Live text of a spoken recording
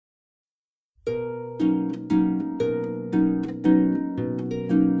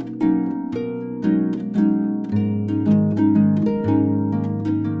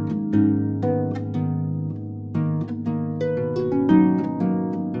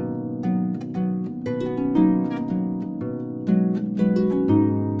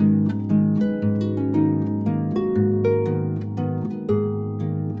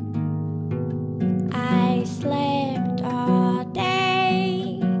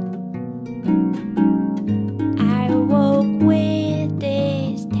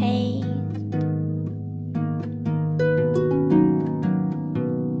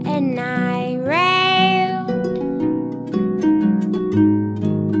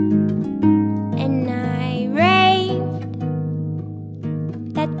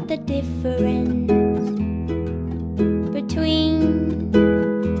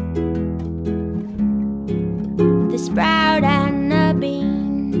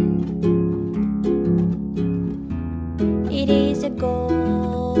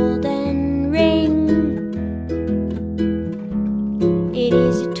golden ring. It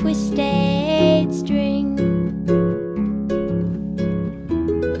is a twisted string,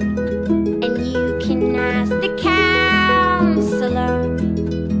 and you can ask the counselor,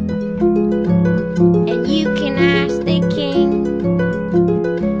 and you can ask the king,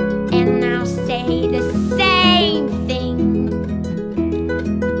 and I'll say the same thing.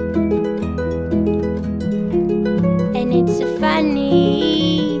 And it's a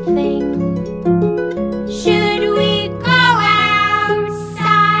funny thing. Should we go outside?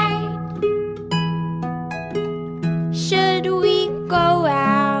 Should we go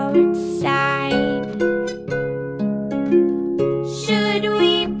outside? Should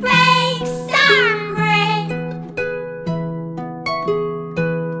we bake some bread?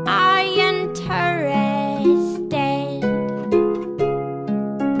 Are you interested?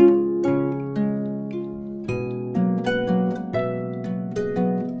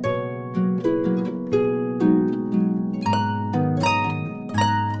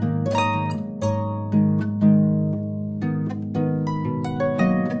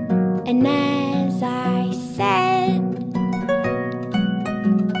 And as I said,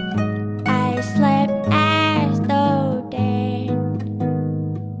 I slept as though dead,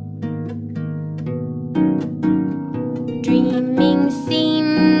 dreaming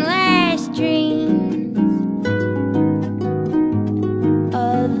seamless dreams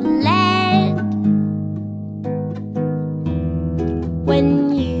of lead. When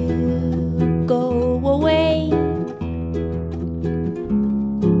you go away,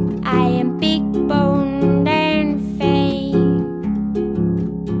 I am big boned and fake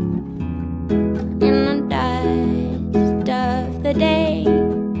in the dust of the day,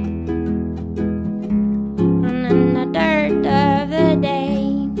 and in the dirt of the day.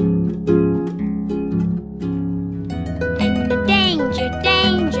 And the danger,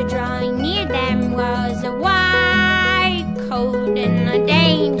 danger drawing near them was a white coat, and the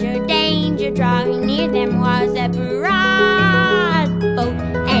danger, danger drawing near them was a broad boat.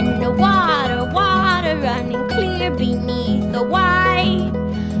 And the water, water running clear beneath the white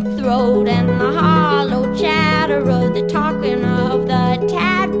throat, and the hollow chatter of the talking of the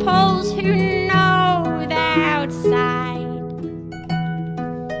tadpoles who know the outside.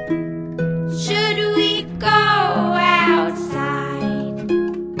 Should we go outside?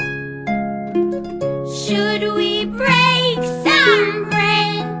 Should we break some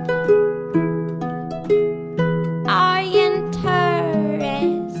bread? Are you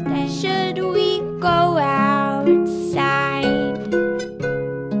interested? Should we go outside?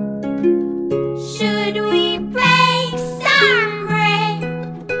 Should we break some bread?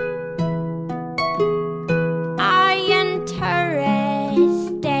 Are you interested?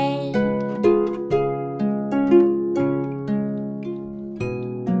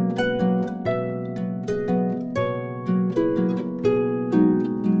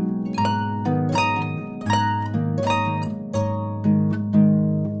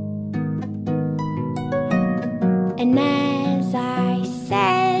 And as I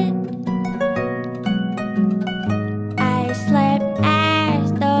said, I slept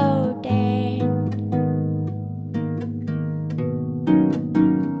as though dead,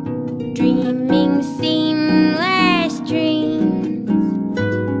 dreaming seamless dreams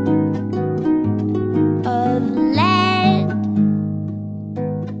of lead.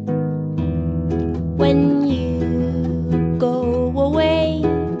 When you go away,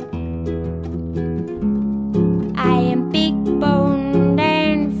 I am big boned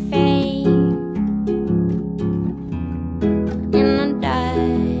and fake in the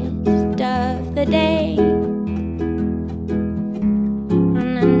dust of the day,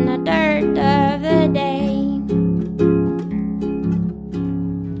 and in the dirt of the day.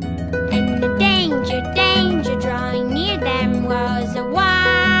 And the danger, danger drawing near them was a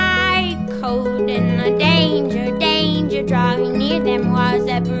white coat, and the danger, danger drawing near them was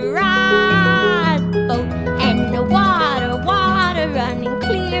a broad boat. And the water, water running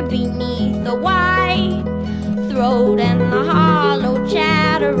clear beneath the white throat, and the hollow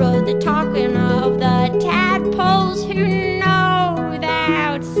chatter of the talking of the tadpoles who know the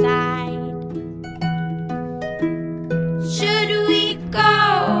outside.